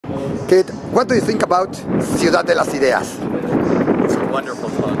Kit, what do you think about Ciudad de las Ideas? It's a wonderful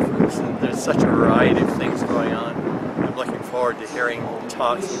conference. There's such a variety of things going on. I'm looking forward to hearing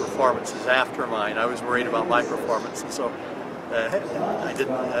talks and performances after mine. I was worried about my performance, and so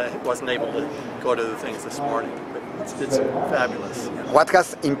I wasn't able to go to the things this morning. But it's fabulous. What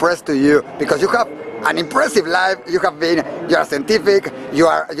has impressed to you? Because you have an impressive life. You are scientific. You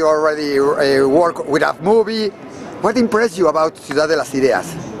already work with a movie. What impressed you about Ciudad de las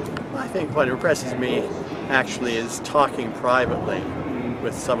Ideas? I think what impresses me actually is talking privately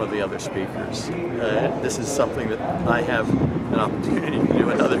with some of the other speakers. This is something that I have an opportunity to do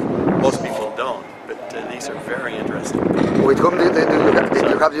and most people don't, but these are very interesting. With whom did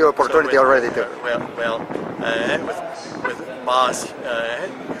you have the opportunity already to? With Maz,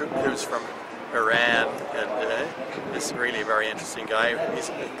 who's from Iran, and is really a very interesting guy. He's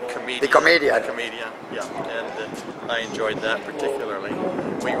a comedian. The comedian. A comedian, yeah. And I enjoyed that particularly.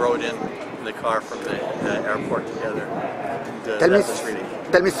 We rode in the car from the airport together.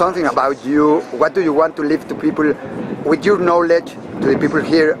 Tell me something about you. What do you want to leave to people with your knowledge, to the people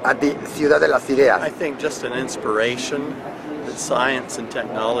here at the Ciudad de las Ideas? I think just an inspiration that science and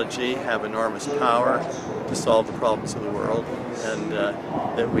technology have enormous power to solve the problems of the world, and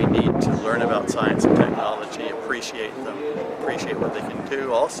that we need to learn about science and technology, appreciate them, appreciate what they can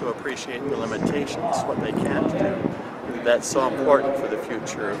do, also appreciate the limitations, what they can't do. That's so important for the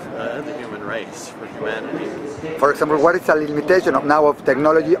future of the human race, for humanity. For example, what is a limitation now of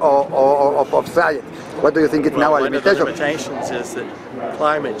technology or of science? What do you think is now a limitation? One of the limitations is that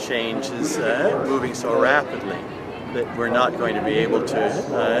climate change is moving so rapidly that we're not going to be able to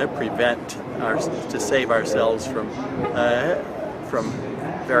save ourselves from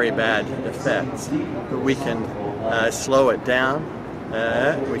very bad effects. But we can slow it down.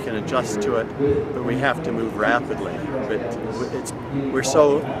 We can adjust to it, but we have to move rapidly. But we're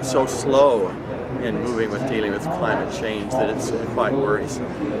so slow in moving with dealing with climate change that it's quite worrisome.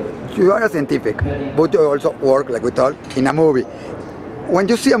 You are a scientific, but you also work, like we told, in a movie. When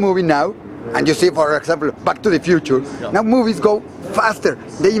you see a movie now, and you see, for example, Back to the Future, yeah. Now movies go faster.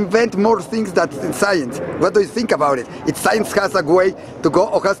 They invent more things than in science. What do you think about it? If science has a way to go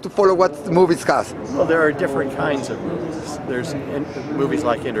or has to follow what movies has? Well, there are different kinds of movies. There's movies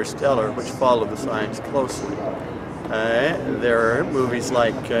like Interstellar, which follow the science closely. There are movies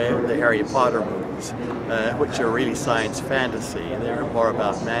like the Harry Potter movies, which are really science fantasy. They're more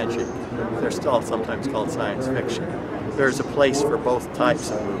about magic. They're still sometimes called science fiction. There's a place for both types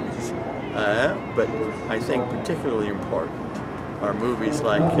of movies. But I think particularly important are movies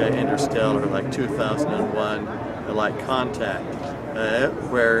like Interstellar, like 2001, like Contact,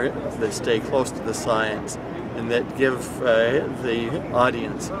 where they stay close to the science and that give the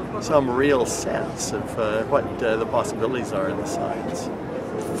audience some real sense of what the possibilities are in the science.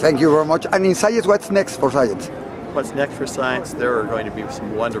 Thank you very much. And in science, what's next for science? What's next for science? There are going to be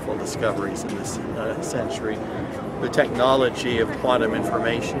some wonderful discoveries in this century. The technology of quantum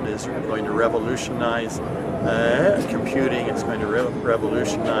information is going to revolutionize computing. It's going to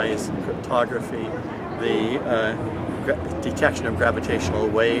revolutionize cryptography. The detection of gravitational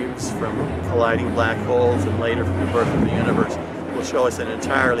waves from colliding black holes and later from the birth of the universe will show us an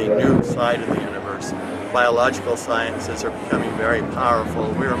entirely new side of the universe. Biological sciences are becoming very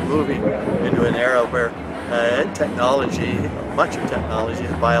powerful. We're moving into an era where technology, much of technology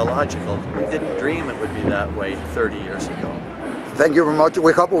is biological. We didn't dream it would be that way 30 years ago. Thank you very much.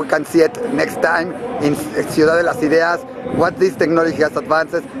 We hope we can see it next time in Ciudad de las Ideas, what this technology has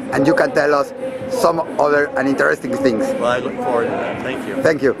advances, and you can tell us some other and interesting things. Well, I look forward to that. Thank you.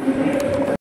 Thank you.